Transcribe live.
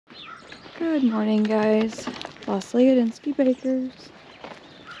Good morning, guys. Leslie Adinsky Bakers.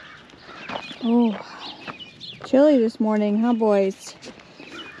 Oh, chilly this morning, huh, boys?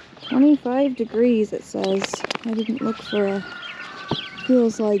 25 degrees, it says. I didn't look for a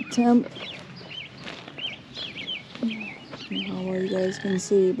feels like temp. I don't know how well you guys can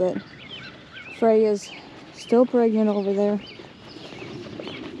see, but Freya's still pregnant over there.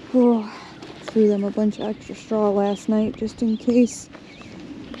 Oh, threw them a bunch of extra straw last night just in case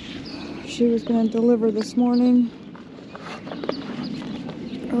she was going to deliver this morning.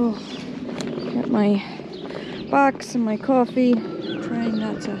 Oh, got my box and my coffee. I'm trying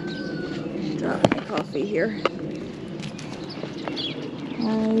not to drop my coffee here.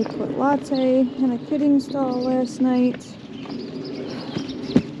 I put Latte in a kidding stall last night.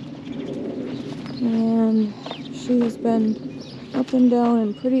 And she has been up and down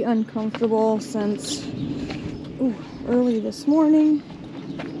and pretty uncomfortable since early this morning.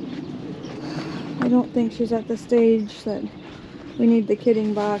 I don't think she's at the stage that we need the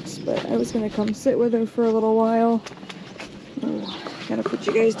kidding box, but I was going to come sit with her for a little while. Oh, gotta put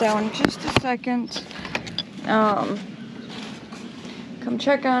you guys down just a second. Come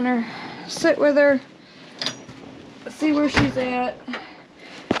check on her, sit with her, see where she's at.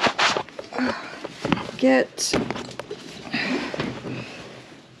 Get...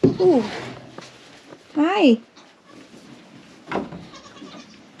 Ooh. Hi.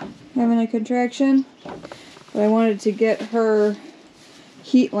 Having a contraction? But I wanted to get her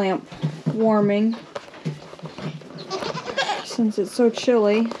heat lamp warming since it's so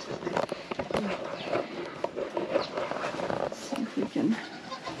chilly. Let's see if we can...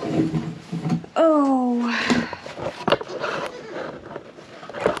 Oh!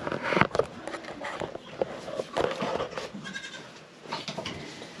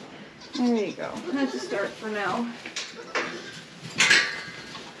 There you go. That's a start for now.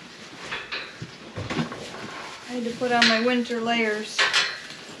 I had to put on my winter layers.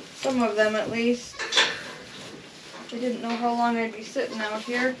 Some of them at least. I didn't know how long I'd be sitting out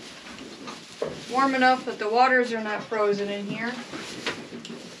here. Warm enough that the waters are not frozen in here.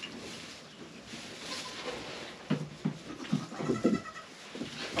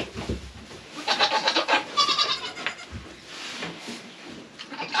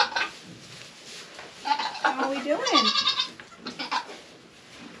 How are we doing?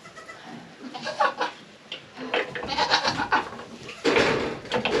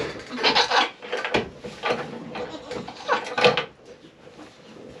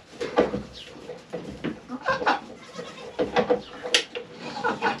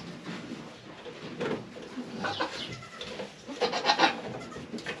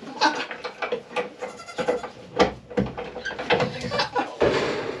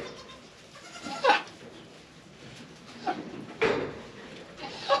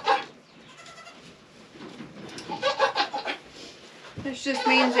 This just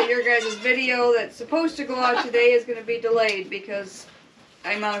means that your guys' video that's supposed to go out today is going to be delayed because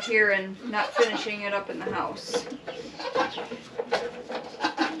I'm out here and not finishing it up in the house.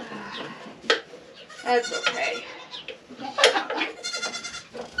 That's okay.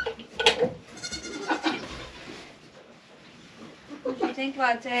 What do you think,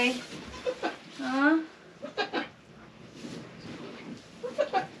 Latte? Huh?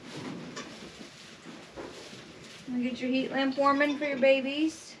 Wanna get your heat lamp warming for your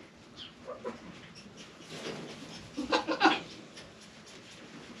babies?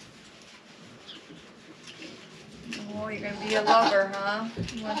 Oh, you're gonna be a lover, huh?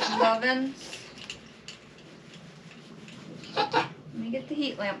 You want some lovin's? Let me get the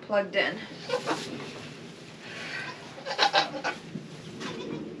heat lamp plugged in.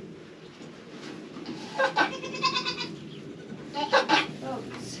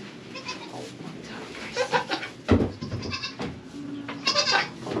 Oops.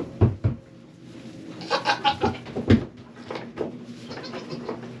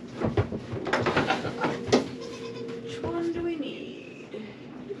 Which one do we need?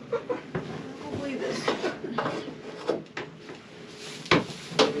 Probably this one.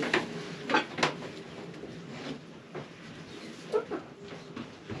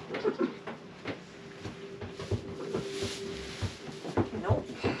 Nope.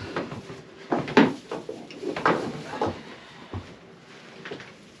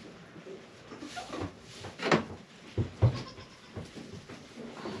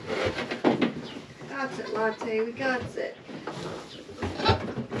 Got it, Latte. We got it.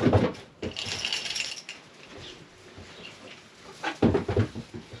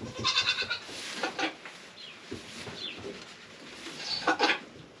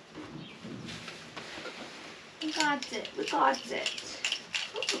 We got it. We got it.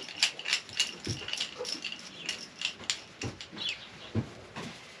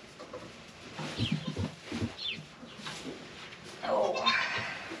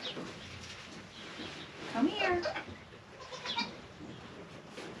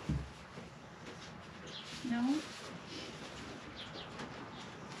 No?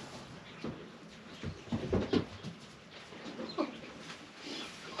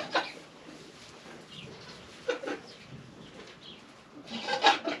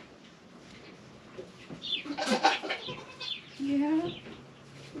 Yeah.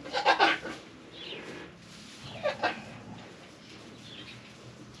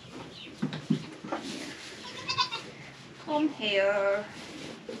 Come here.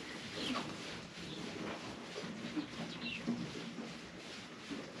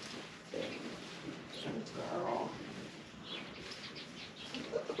 Girl.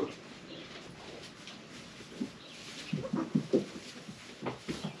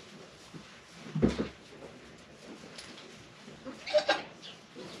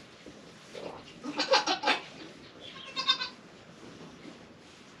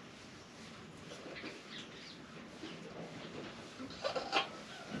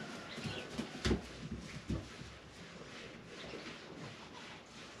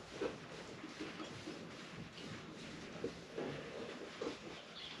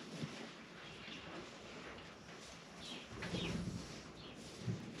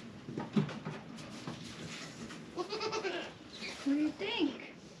 What do you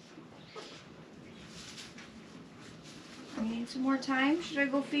think? You need some more time? Should I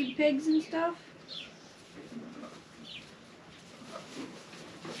go feed pigs and stuff?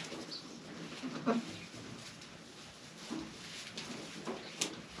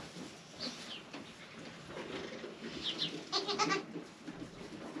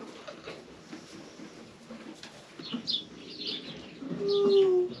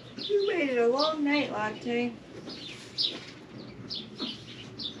 Ooh, you waited a long night, Latte.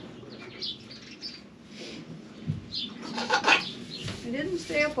 I didn't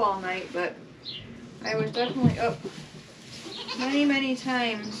stay up all night, but I was definitely up many, many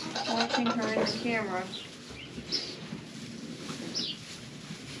times watching her in the camera.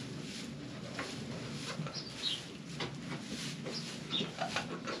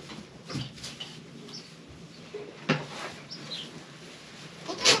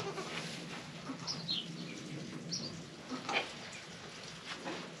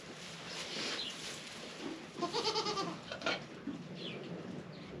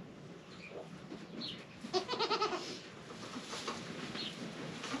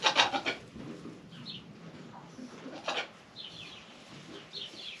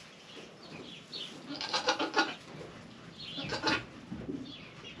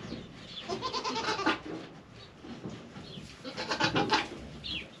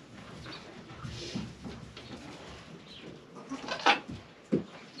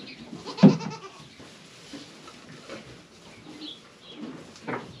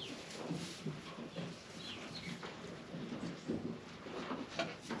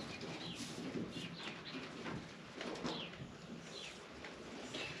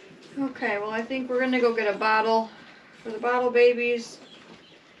 Okay, well I think we're gonna go get a bottle for the bottle babies,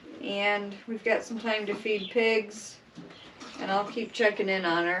 and we've got some time to feed pigs, and I'll keep checking in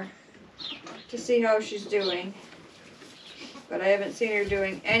on her to see how she's doing. But I haven't seen her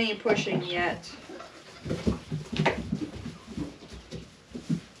doing any pushing yet.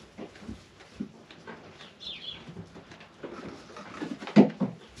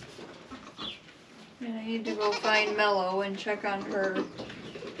 And I need to go find Mellow and check on her.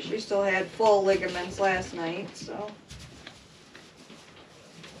 She still had full ligaments last night, so.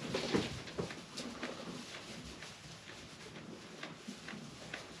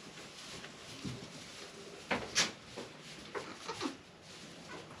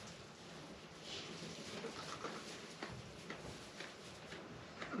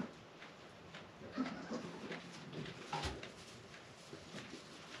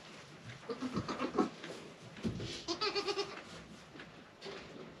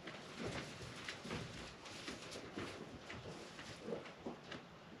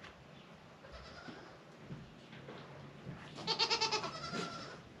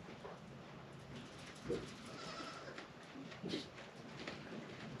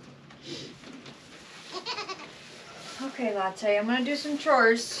 Okay, Latte, I'm gonna do some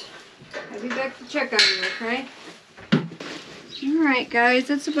chores. I'll be back to check on you, okay? Alright guys,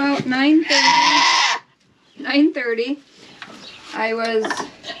 it's about 9:30. I was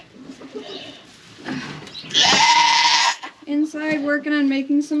inside working on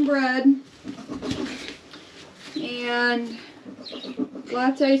making some bread, and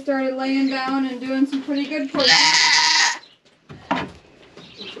Latte started laying down and doing some pretty good pushing.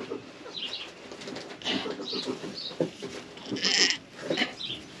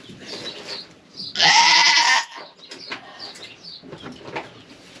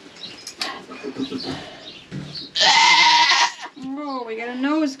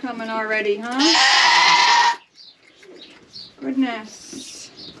 coming already, huh?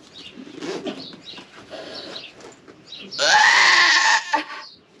 Goodness.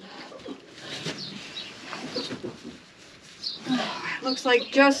 Looks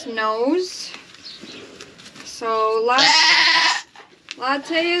like just nose. So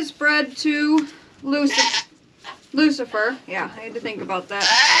latte is bred to Lucifer. Yeah, I had to think about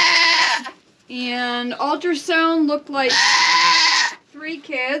that. And ultrasound looked like 3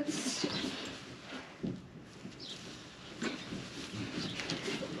 kids.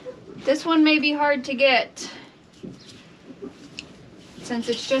 This one may be hard to get since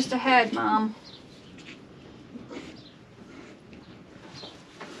it's just a head, Mom.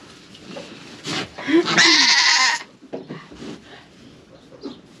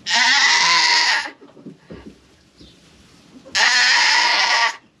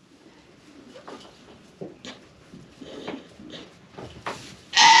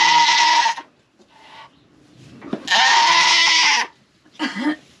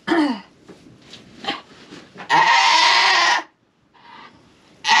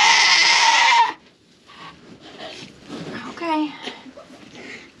 Okay.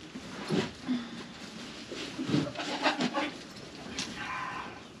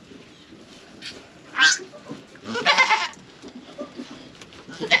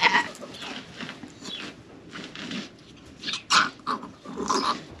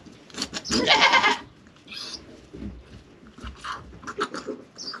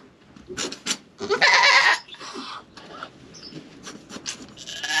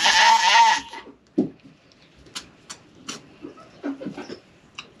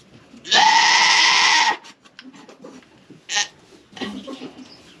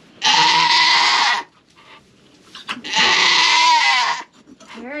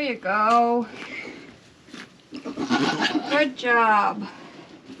 There you go. Good job.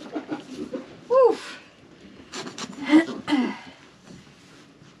 Woo.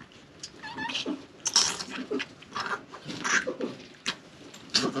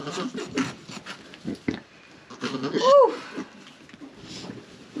 Woo.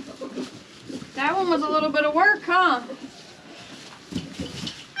 That one was a little bit of work, huh?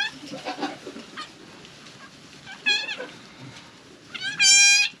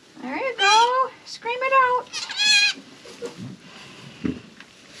 There you go. Scream it out.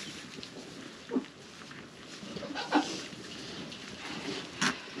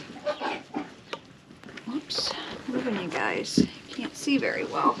 Whoops. Moving, you guys. Can't see very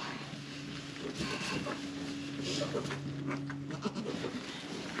well.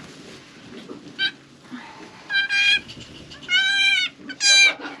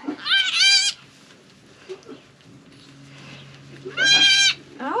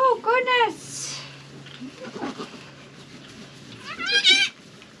 Oh, goodness.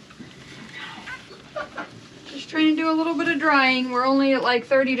 Just trying to do a little bit of drying. We're only at like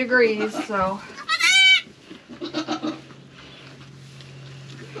 30 degrees, so.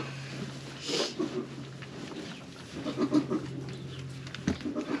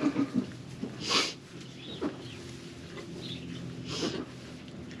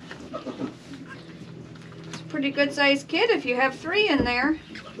 Pretty good sized kid if you have 3 in there.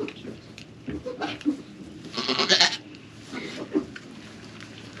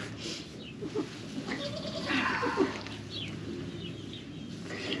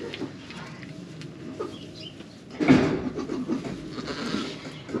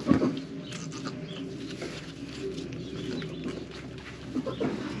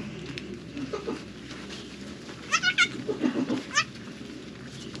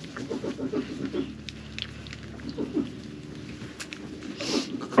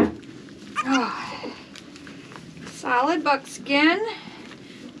 Solid buckskin,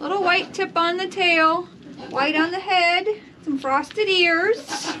 little white tip on the tail, white on the head, some frosted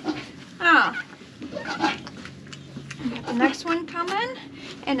ears. Ah, got the next one coming,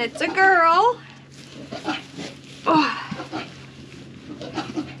 and it's a girl. Oh.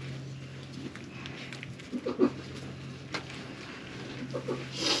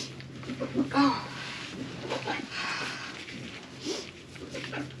 Oh.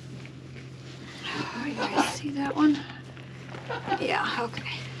 Oh, you guys see that one? Yeah,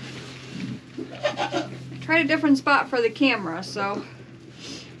 okay. I tried a different spot for the camera, so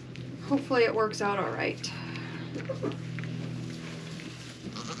hopefully it works out all right.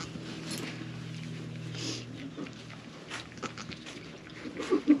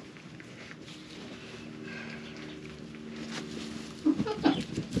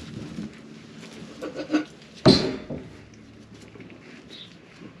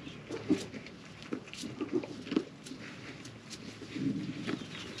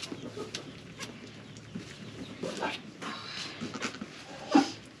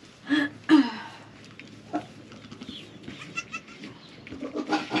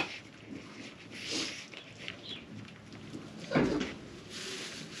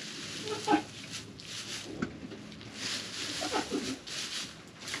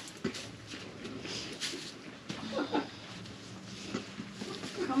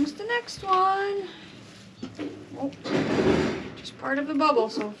 comes the next one. Oh, just part of the bubble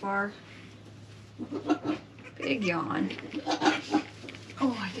so far. Big yawn.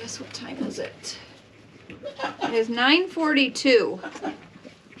 Oh, I guess what time is it? It is 9:42.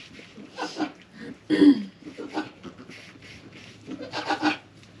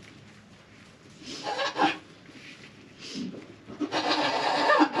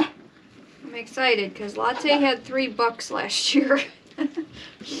 I'm excited because Latte had $3 last year.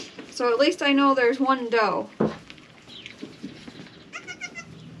 So at least I know there's one dough.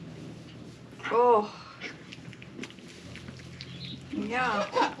 Oh. Yeah,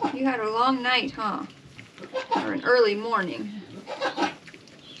 you had a long night, huh? Or an early morning.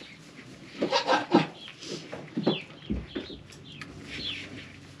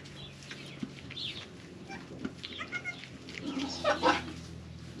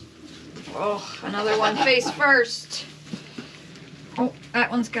 Oh, another one face first. Oh, that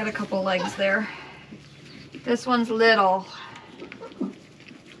one's got a couple legs there. This one's little.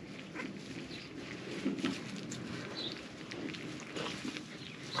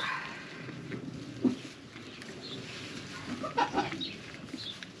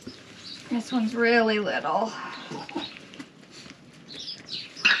 This one's really little.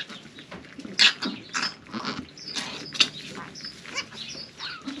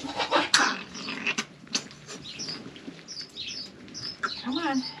 Come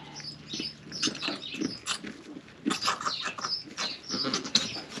on.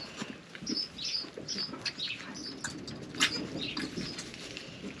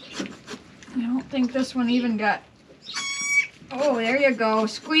 I don't think this one even got... Oh, there you go.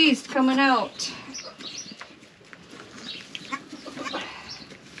 Squeezed coming out.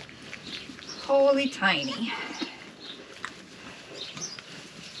 Holy tiny.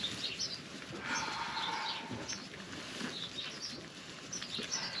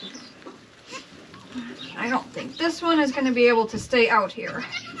 I don't think this one is going to be able to stay out here.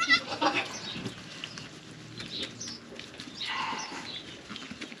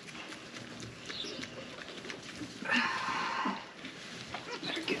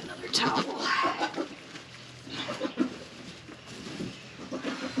 Better get another towel.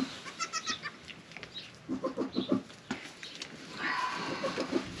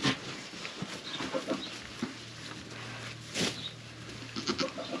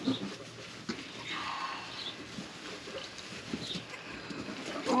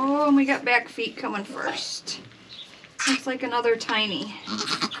 Oh, and we got back feet coming first. Looks like another tiny.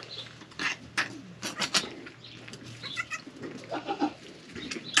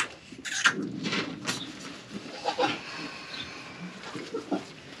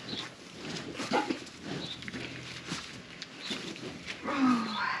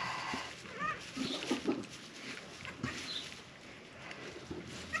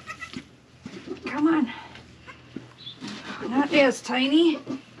 Come on. That is tiny.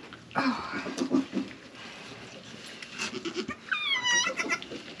 Oh.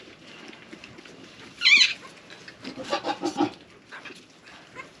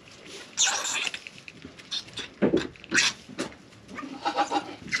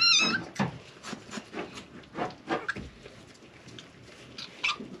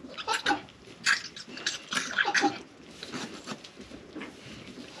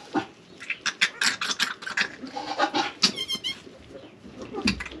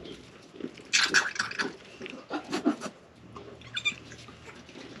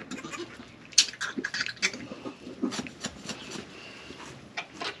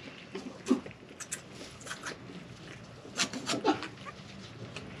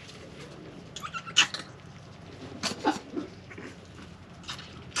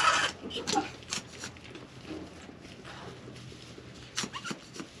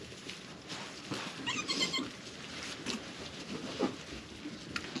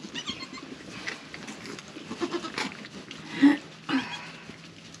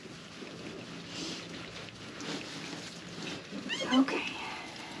 Okay.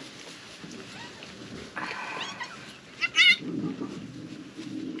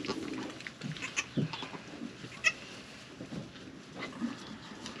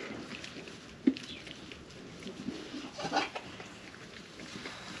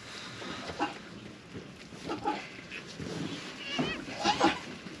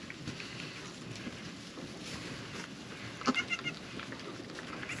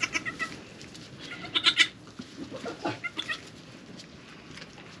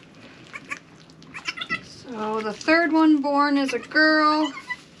 So the third one born is a girl.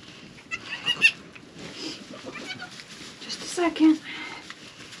 Just a second.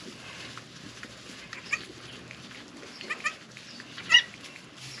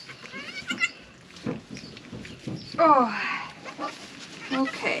 Oh,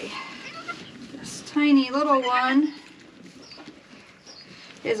 okay. This tiny little one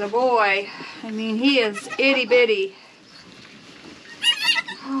is a boy. I mean, he is itty bitty.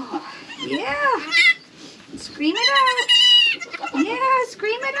 Oh, yeah. Scream it out. Yeah,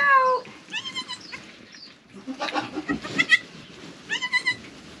 scream it out.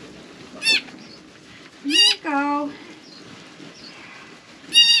 There you go.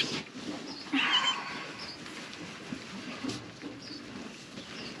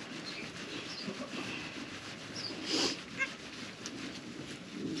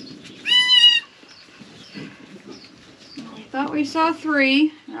 Thought we saw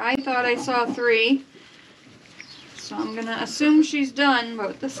 3. I thought I saw 3. So I'm gonna assume she's done, but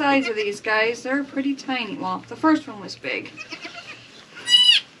with the size of these guys, they're pretty tiny. Well, the first one was big.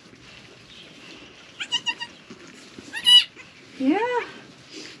 Yeah.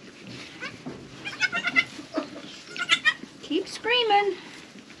 Keep screaming.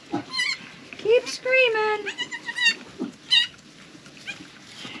 Keep screaming.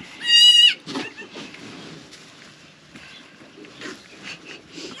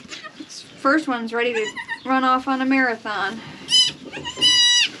 This first one's ready to run off on a marathon.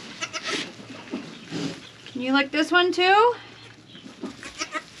 Can you lick this one too?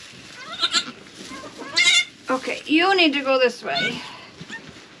 Okay, you need to go this way.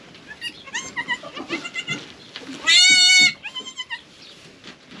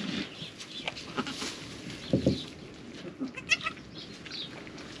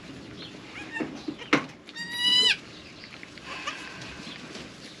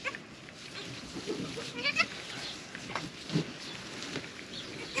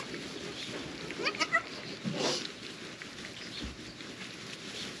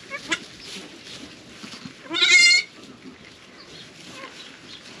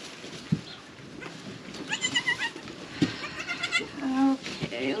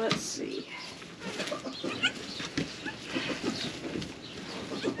 Okay, let's see.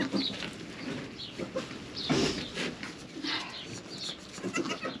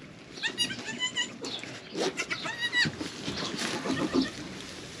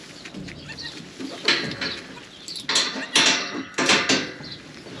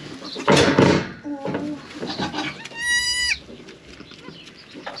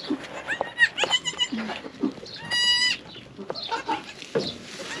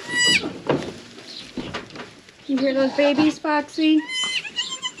 You hear those babies, Foxy?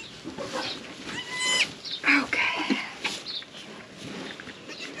 Okay.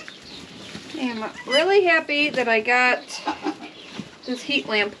 I'm really happy that I got this heat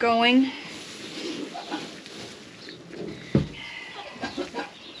lamp going.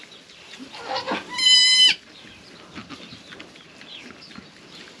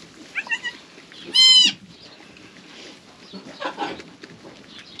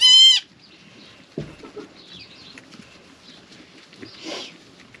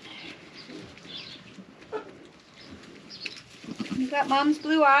 You got Mom's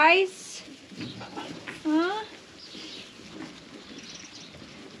blue eyes? Huh?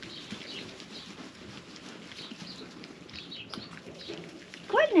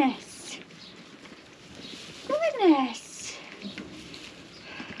 Goodness. Goodness.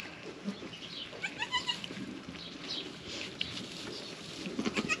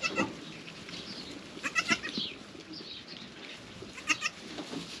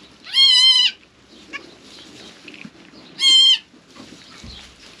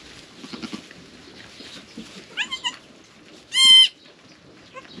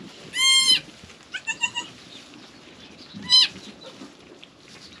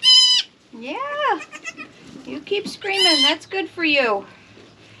 Yeah, you keep screaming. That's good for you.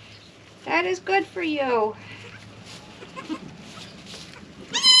 That is good for you.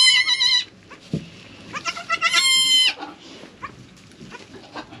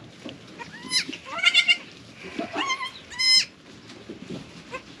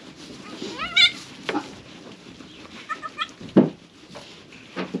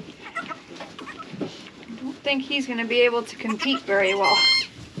 I don't think he's going to be able to compete very well.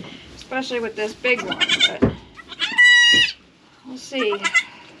 Especially with this big one, but we'll see.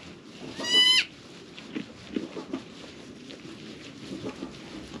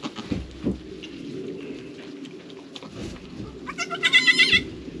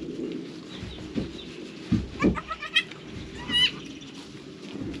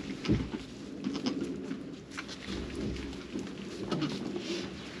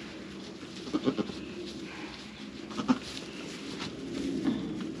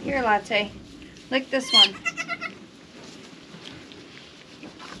 Here, Latte, lick this one.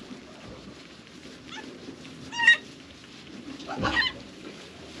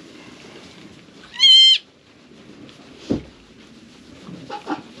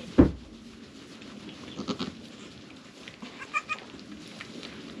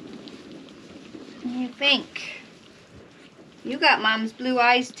 What do you think? You got Mom's blue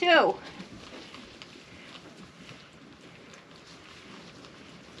eyes too.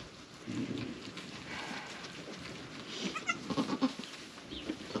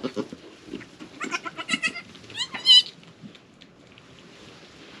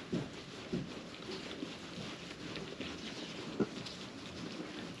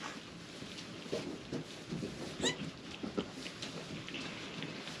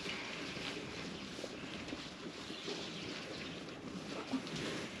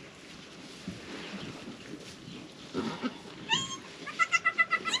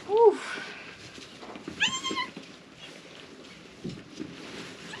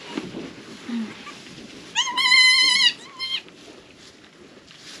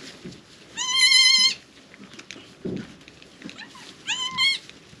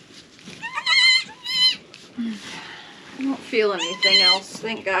 I don't feel anything else,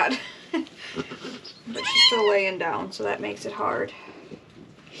 thank God. But she's still laying down, so that makes it hard.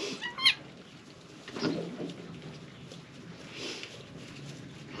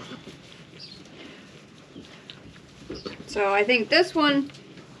 So I think this one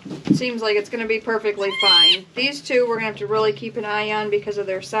seems like it's going to be perfectly fine. These two we're going to have to really keep an eye on because of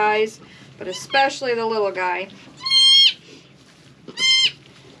their size, but especially the little guy.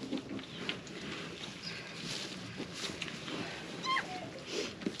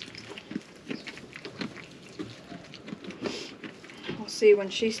 We'll see when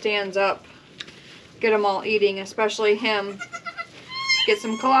she stands up, get them all eating, especially him. Get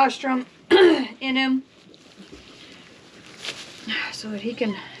some colostrum in him so that he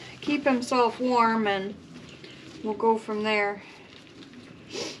can keep himself warm, and we'll go from there.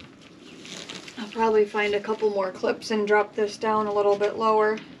 I'll probably find a couple more clips and drop this down a little bit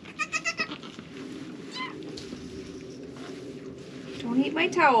lower. Don't eat my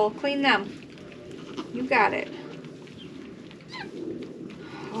towel, clean them. You got it.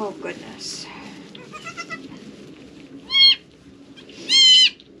 Oh goodness.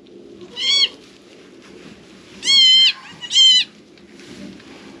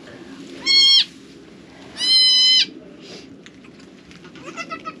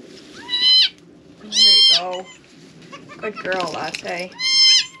 Good girl, Latte.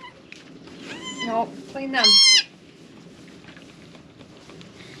 Nope, clean them.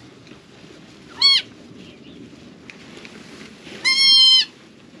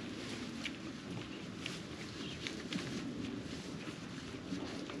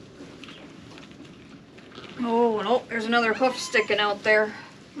 Oh, nope, there's another hoof sticking out there.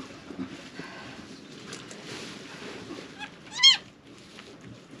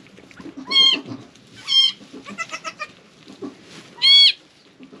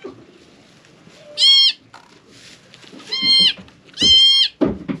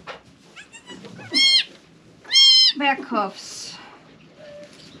 Back hoofs.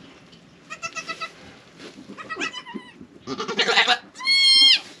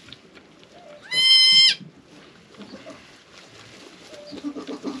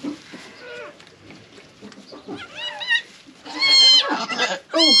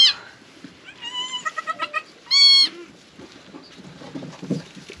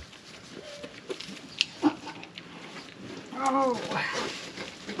 Oh.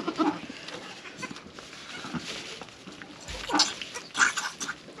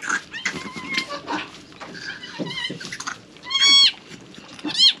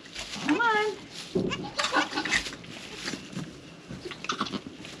 Come on.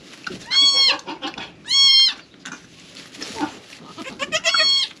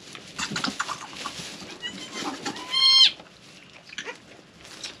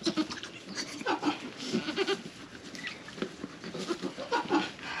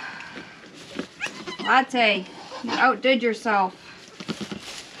 Latte, you outdid yourself.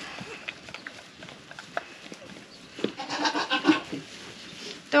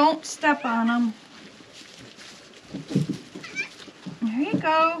 Don't step on them. There you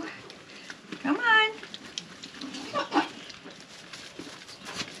go. Come on.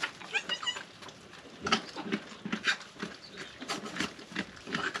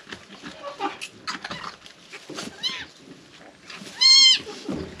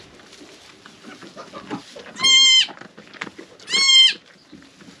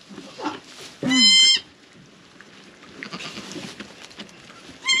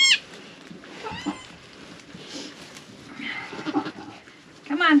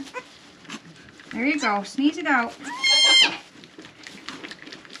 Come on. There you go. Sneeze it out.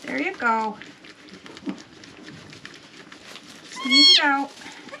 There you go. Sneeze it out.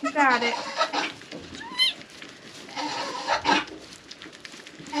 You got it.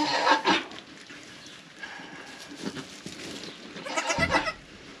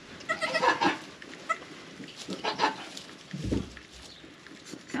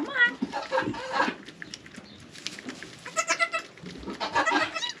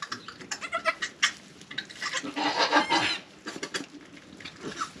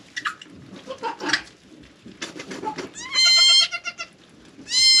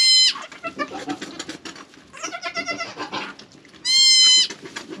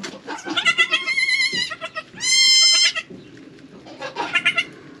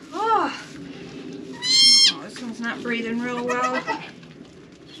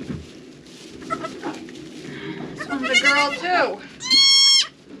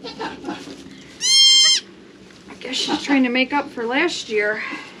 guess she's trying to make up for last year.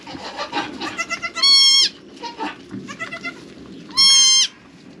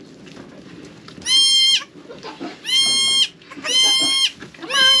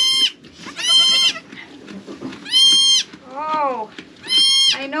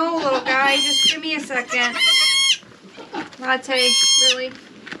 I know, little guy, just give me a second. Latte, really?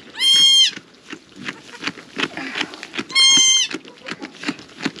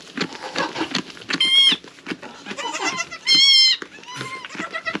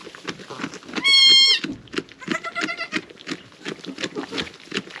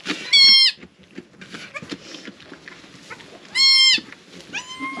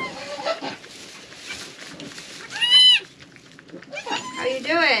 How you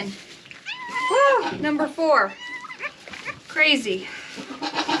doing? Woo, number 4. Crazy.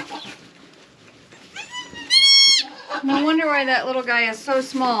 No wonder why that little guy is so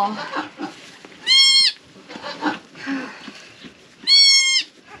small.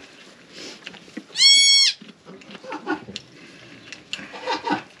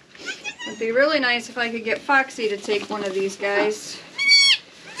 It'd be really nice if I could get Foxy to take one of these guys.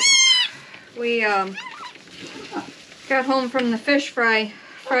 We got home from the fish fry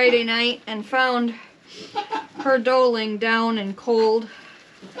Friday night and found her doling down and cold.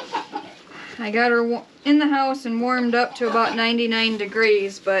 I got her in the house and warmed up to about 99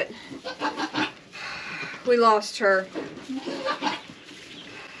 degrees, but we lost her.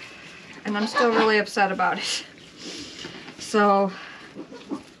 And I'm still really upset about it. So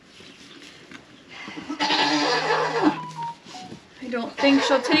I don't think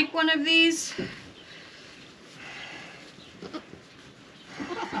she'll take one of these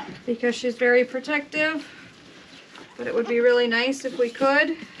because she's very protective, but it would be really nice if we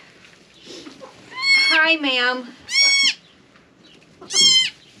could. Hi, ma'am.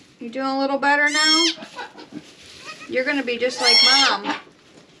 You doing a little better now? You're gonna be just like Mom.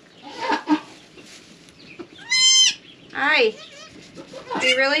 Hi. It'd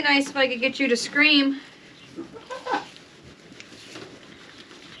be really nice if I could get you to scream.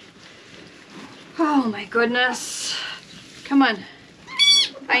 Oh my goodness. Come on.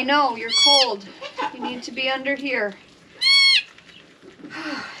 I know, you're cold. You need to be under here.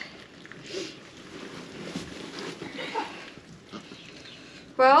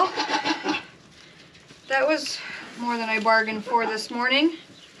 Well, that was more than I bargained for this morning.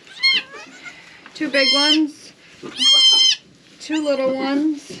 2 big ones, 2 little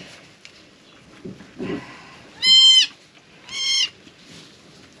ones.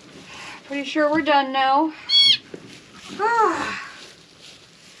 Pretty sure we're done now.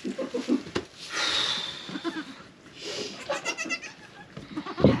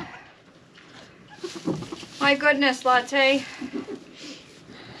 My goodness, Latte.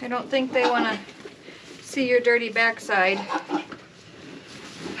 I don't think they want to see your dirty backside.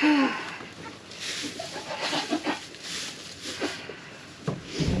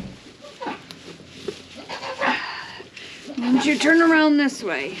 Why don't you turn around this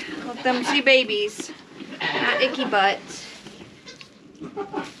way? Let them see babies, not icky butts.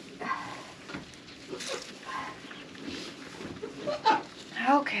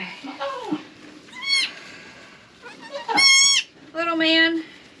 Okay. Little man,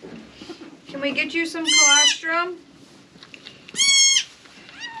 can we get you some colostrum?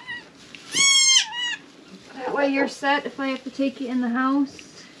 That way you're set if I have to take you in the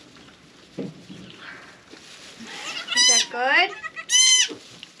house. Is that good?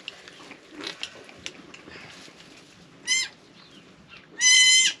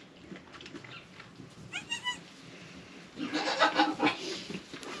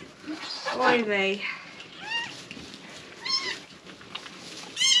 Oy vey.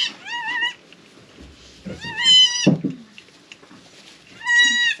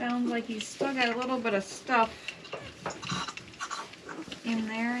 Sounds like he's still got a little bit of stuff in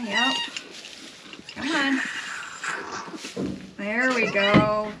there. Yep. Come on. There we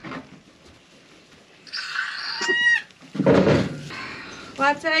go.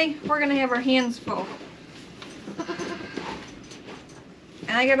 Latte, we're gonna have our hands full.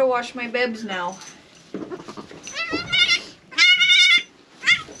 And I gotta wash my bibs now.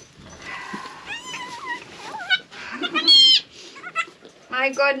 My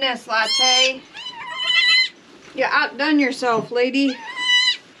goodness, Latte. You outdone yourself, lady.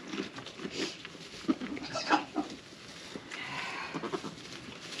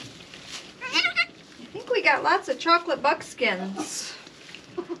 I think we got lots of chocolate buckskins.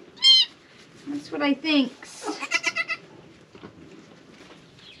 That's what I think.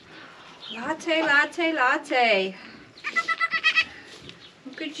 Latte, Latte, Latte.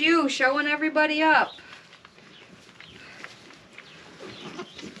 Look at you showing everybody up.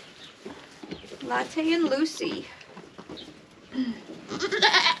 Latte and Lucy.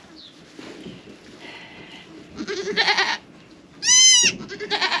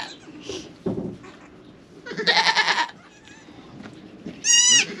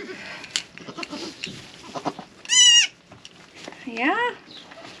 Yeah,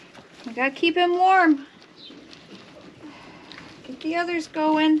 we gotta keep him warm. Get the others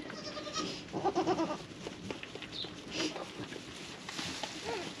going.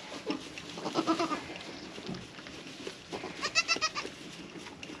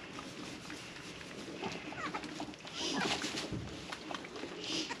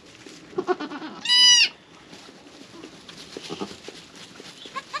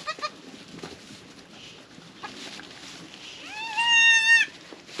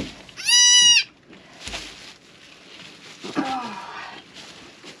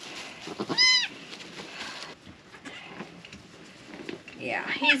 Yeah,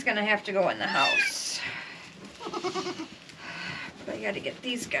 he's gonna have to go in the house. But I gotta get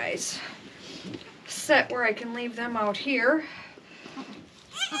these guys set where I can leave them out here.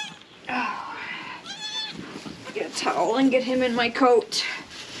 Oh. Get a towel and get him in my coat.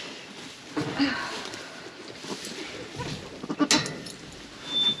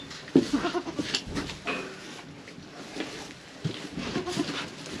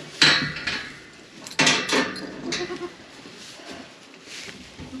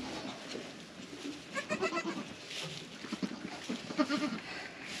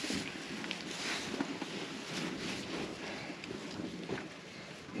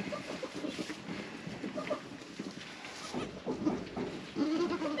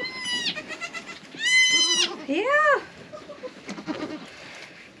 Yeah.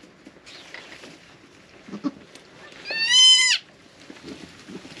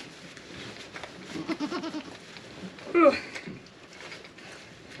 Ugh.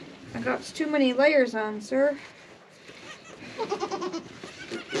 I got too many layers on, sir.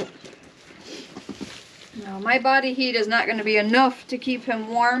 No, my body heat is not going to be enough to keep him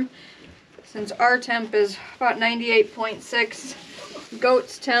warm, since our temp is about 98.6.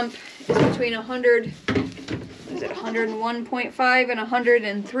 Goat's temp is between 101.5 and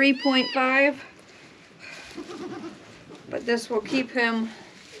 103.5. But this will keep him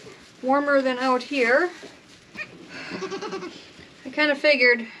warmer than out here. I kind of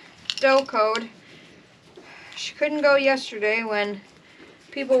figured dough code. She couldn't go yesterday when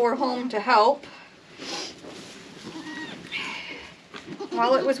people were home to help.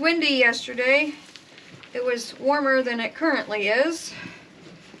 While it was windy yesterday, it was warmer than it currently is.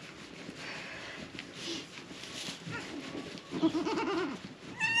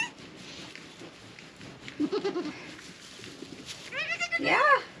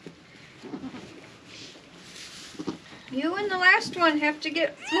 Yeah. You and the last one have to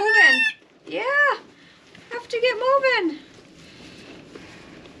get moving. Yeah. Have to get moving.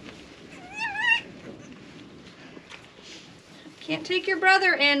 Can't take your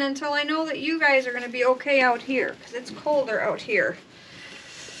brother in until I know that you guys are going to be okay out here, because it's colder out here.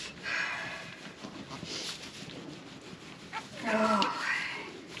 Oh.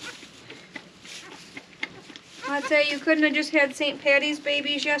 I'd say you couldn't have just had St. Patty's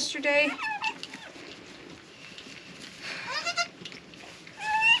babies yesterday.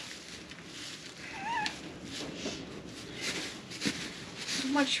 So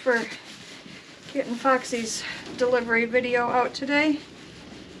much for getting Foxy's delivery video out today.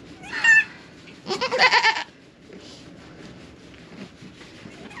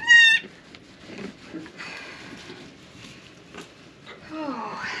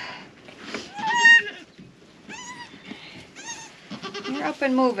 Oh. You're up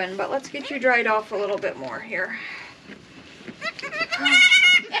and moving, but let's get you dried off a little bit more here.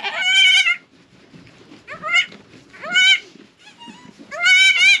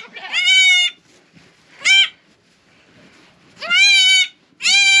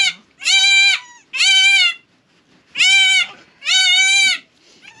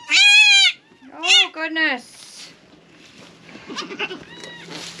 Goodness.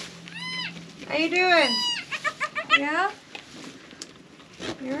 How you doing? Yeah?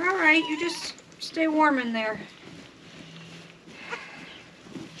 You're alright. You just stay warm in there.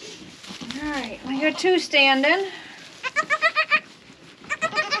 Alright, we got two standing.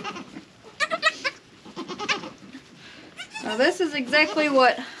 So this is exactly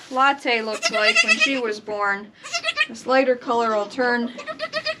what Latte looked like when she was born. This lighter color will turn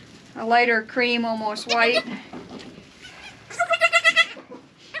a lighter cream, almost white.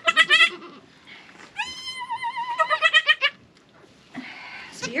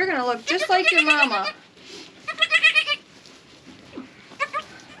 So you're gonna look just like your mama.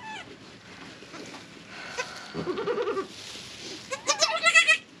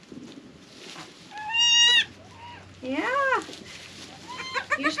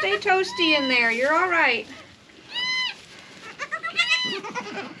 stay toasty in there. You're all right.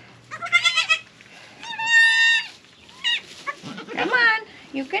 Come on,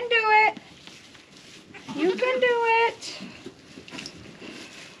 you can do it. You can do it.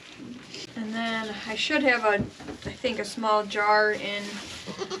 And then I should have I think a small jar in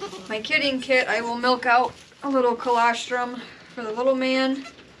my kidding kit. I will milk out a little colostrum for the little man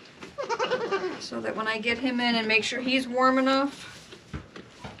so that when I get him in and make sure he's warm enough,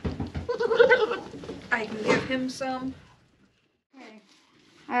 I can give him some. Okay.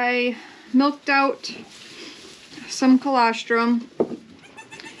 I milked out some colostrum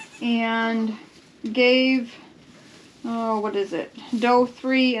and gave, what is it? Doe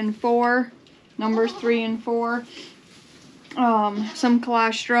 3 and 4, numbers 3 and 4, some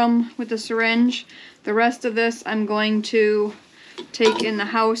colostrum with a syringe. The rest of this I'm going to take in the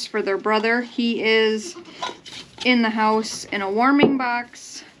house for their brother. He is in the house in a warming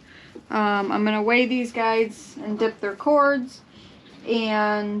box. I'm going to weigh these guys and dip their cords,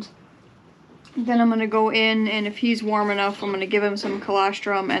 and then I'm going to go in, and if he's warm enough, I'm going to give him some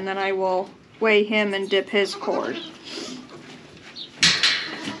colostrum, and then I will weigh him and dip his cord.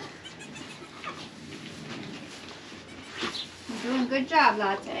 You're doing a good job,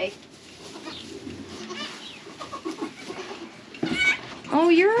 Latte. Oh,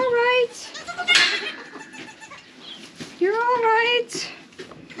 you're all right. You're all right.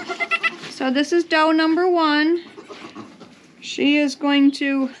 So this is doe number 1. She is going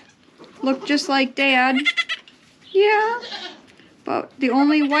to look just like Dad. Yeah. But the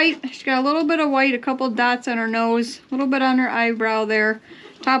only white, she's got a little bit of white, a couple dots on her nose, a little bit on her eyebrow there.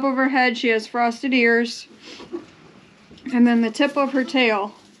 Top of her head, she has frosted ears. And then the tip of her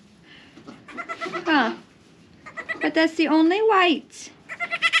tail. Huh. But that's the only white.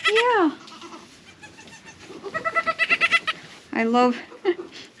 Yeah. I love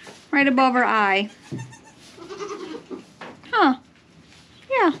right above her eye. Huh.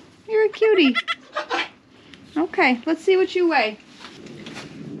 Yeah, you're a cutie. Okay, let's see what you weigh.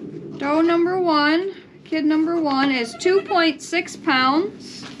 Doe number 1, kid number 1 is 2.6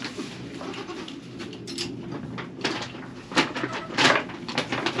 pounds.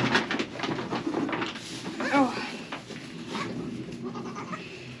 Oh.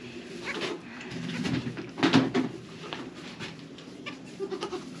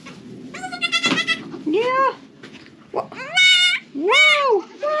 Yeah. Whoa. Whoa.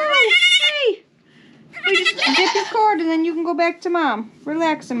 Whoa. Hey. We just dip your cord and then you can go back to Mom.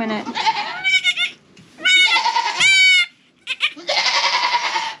 Relax a minute.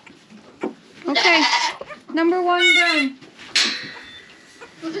 Okay. Number 1 done.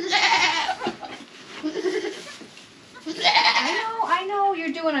 I know.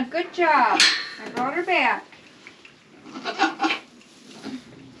 You're doing a good job. I brought her back.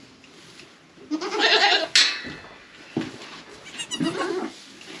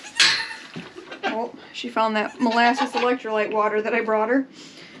 Oh, she found that molasses electrolyte water that I brought her.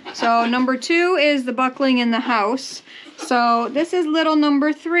 So number 2 is the buckling in the house. So this is little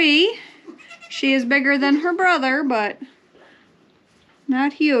number 3. She is bigger than her brother, but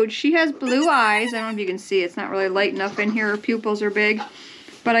not huge. She has blue eyes. I don't know if you can see. It's not really light enough in here. Her pupils are big.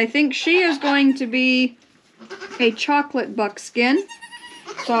 But I think she is going to be a chocolate buckskin.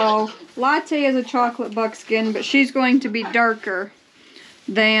 So Latte is a chocolate buckskin, but she's going to be darker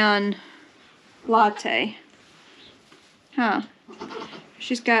than Latte. Huh.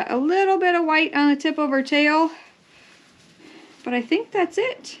 She's got a little bit of white on the tip of her tail, but I think that's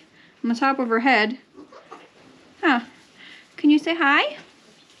it. On the top of her head. Huh. Can you say hi?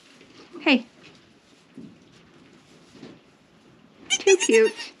 Hey. Too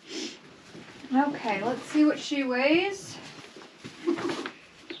cute. Okay, let's see what she weighs.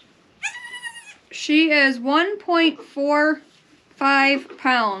 She is 1.45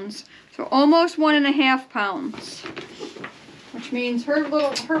 pounds. So almost 1.5 pounds. Which means her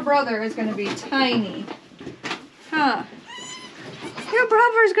brother is going to be tiny. Huh. Your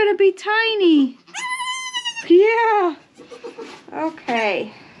brother's going to be tiny. Yeah.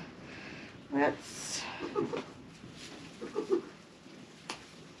 Okay. Let's...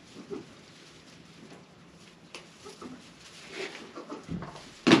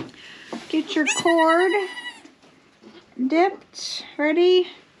 get your cord dipped. Ready?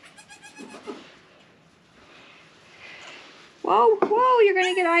 Whoa, whoa, you're going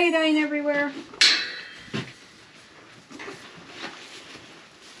to get iodine everywhere.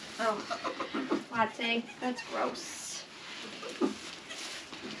 Oh, Latte, that's gross.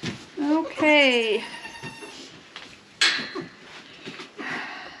 Okay.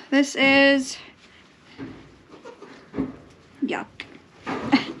 This is... yuck.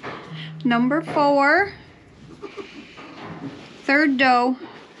 Number 4. Third doe.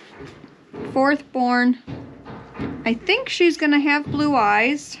 4th born. I think she's gonna have blue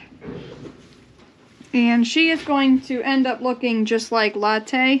eyes. And she is going to end up looking just like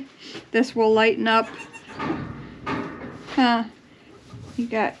Latte. This will lighten up. Huh. You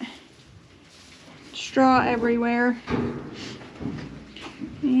got straw everywhere.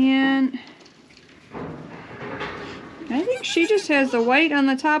 And I think she just has the white on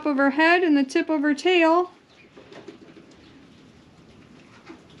the top of her head and the tip of her tail.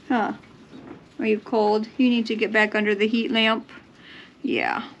 Huh. Are you cold? You need to get back under the heat lamp.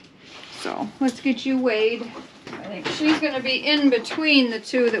 Yeah. So let's get you weighed. I think she's going to be in between the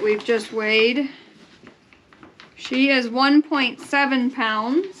two that we've just weighed. She is 1.7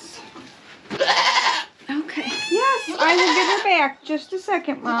 pounds. Okay. Yes, I will give her back. Just a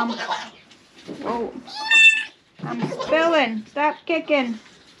second, Mom. Oh, I'm spilling. Stop kicking.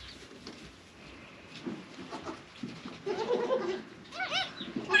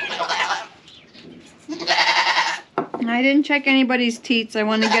 I didn't check anybody's teats. I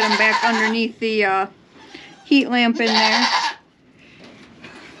want to get them back underneath the heat lamp in there.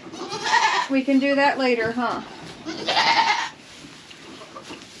 We can do that later, huh?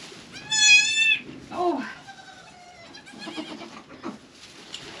 Oh.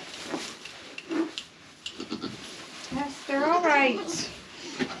 Yes, they're all right.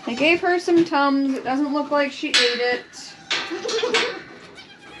 I gave her some Tums. It doesn't look like she ate it.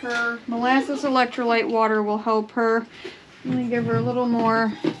 Her molasses electrolyte water will help her. I'm going to give her a little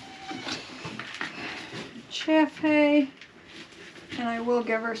more chaff hay. And I will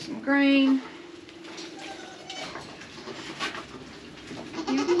give her some grain.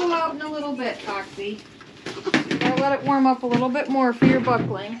 You can go out in a little bit, Foxy. You gotta let it warm up a little bit more for your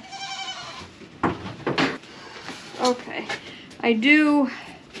buckling. Okay.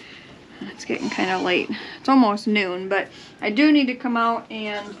 It's getting kind of late. It's almost noon, but I do need to come out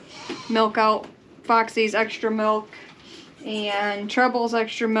and milk out Foxy's extra milk and Treble's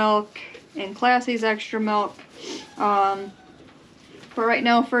extra milk and Classy's extra milk. But right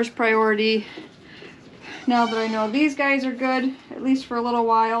now, first priority, now that I know these guys are good, at least for a little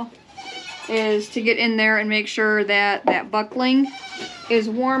while, is to get in there and make sure that that buckling is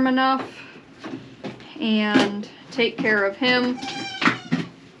warm enough and take care of him.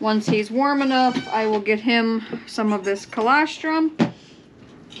 Once he's warm enough, I will get him some of this colostrum.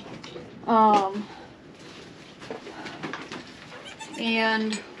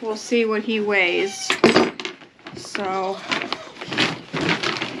 And we'll see what he weighs. So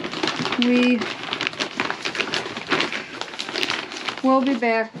we will be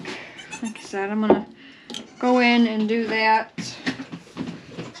back. Like I said, I'm gonna go in and do that.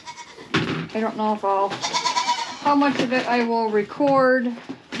 I don't know if how much of it I will record,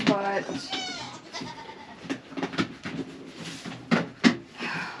 but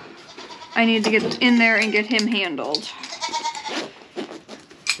I need to get in there and get him handled.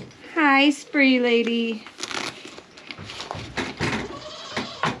 Hi, Spree Lady.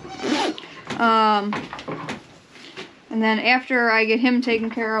 And then after I get him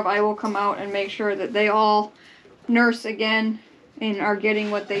taken care of, I will come out and make sure that they all nurse again and are getting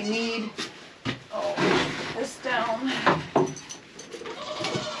what they need. Oh, this down.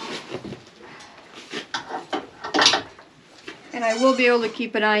 And I will be able to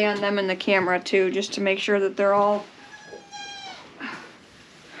keep an eye on them in the camera too, just to make sure that they're all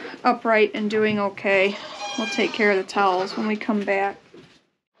upright and doing okay. We'll take care of the towels when we come back.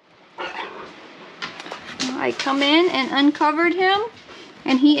 I come in and uncovered him,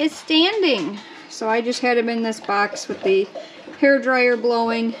 and he is standing. So I just had him in this box with the hair dryer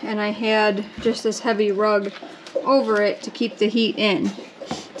blowing, and I had just this heavy rug over it to keep the heat in.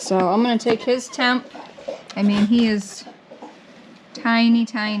 So I'm going to take his temp. I mean, he is tiny,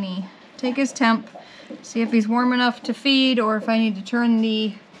 tiny. Take his temp, see if he's warm enough to feed, or if I need to turn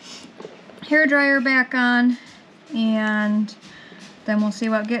the hair dryer back on, and then we'll see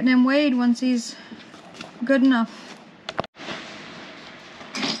about getting him weighed once he's good enough.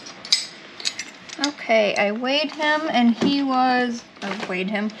 Okay, I weighed him, and he was,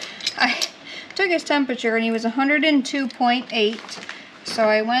 I took his temperature, and he was 102.8. So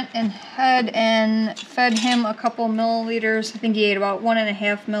I went ahead and fed him a couple milliliters. I think he ate about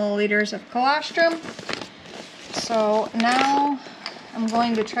 1.5 milliliters of colostrum. So now I'm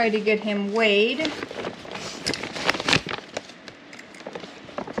going to try to get him weighed.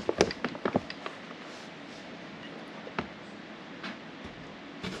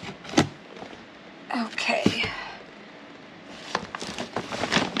 Okay.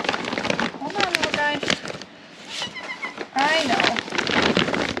 Hold on, little guy. I know.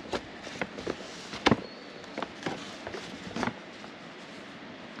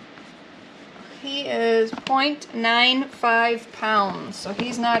 is 0.95 pounds, so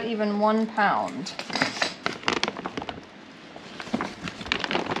he's not even 1 pound.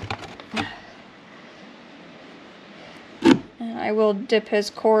 And I will dip his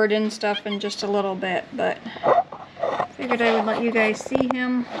cord and stuff in just a little bit, but figured I would let you guys see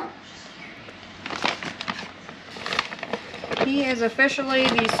him. He is officially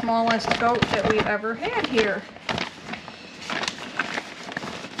the smallest goat that we've ever had here.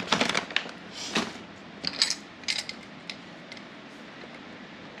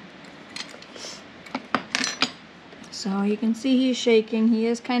 So you can see he's shaking. He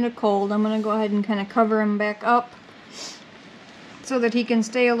is kind of cold. I'm going to go ahead and kind of cover him back up so that he can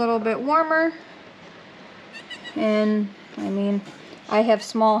stay a little bit warmer. And I mean, I have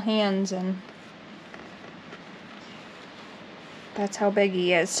small hands and that's how big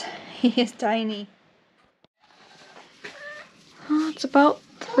he is. He is tiny. It's about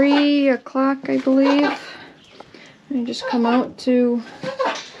 3 o'clock, I believe. I just come out to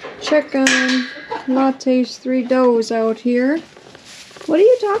check on Latte's 3 does out here. What are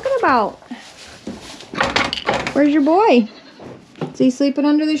you talking about? Where's your boy? Is he sleeping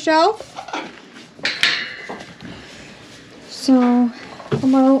under the shelf? So,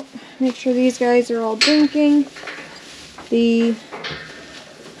 come out, make sure these guys are all drinking. The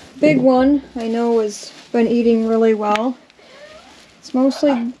big one, I know, has been eating really well. It's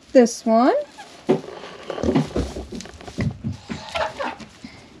mostly this one.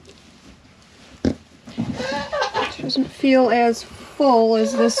 Doesn't feel as full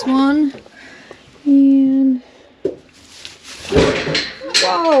as this one. And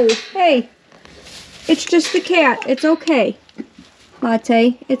whoa, hey, it's just the cat. It's okay,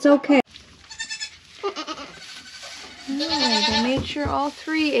 Latte. It's okay. Alright, I made sure all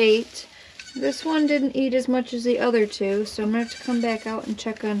 3 ate. This one didn't eat as much as the other 2, so I'm going to have to come back out and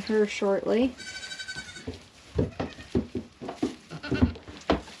check on her shortly.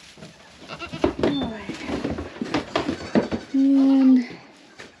 And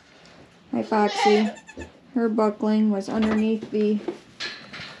my Foxy, her buckling was underneath the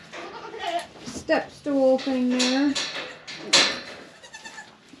step stool thing there.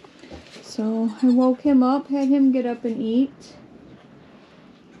 So I woke him up, had him get up and eat.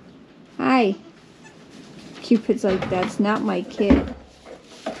 Hi. Cupid's like, that's not my kid.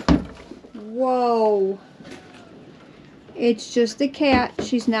 Whoa. It's just a cat.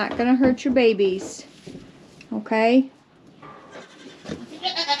 She's not gonna hurt your babies. Okay?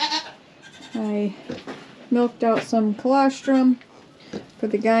 I milked out some colostrum for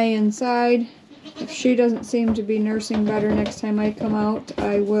the guy inside. If she doesn't seem to be nursing better next time I come out,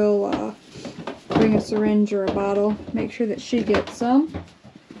 I will bring a syringe or a bottle. Make sure that she gets some.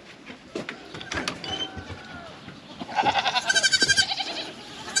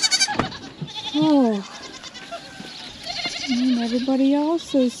 Oh. And everybody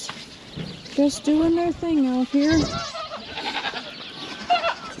else is just doing their thing out here.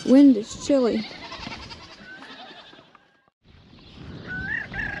 Wind is chilly.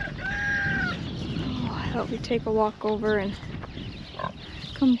 Oh, I thought we'd take a walk over and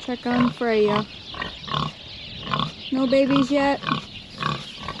come check on Freya. No babies yet?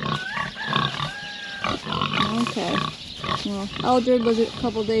 Okay. Well, Eldred was a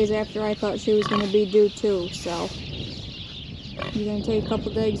couple days after I thought she was going to be due too, so you going to take a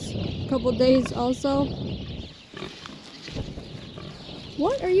couple days also?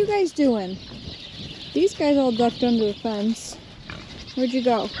 What are you guys doing? These guys all ducked under the fence. Where'd you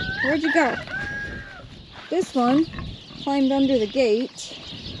go? Where'd you go? This one climbed under the gate.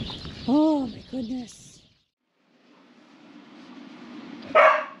 Oh my goodness.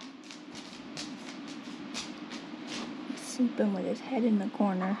 He's sleeping with his head in the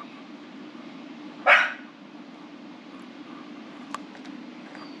corner.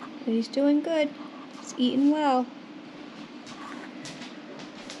 But he's doing good. He's eating well.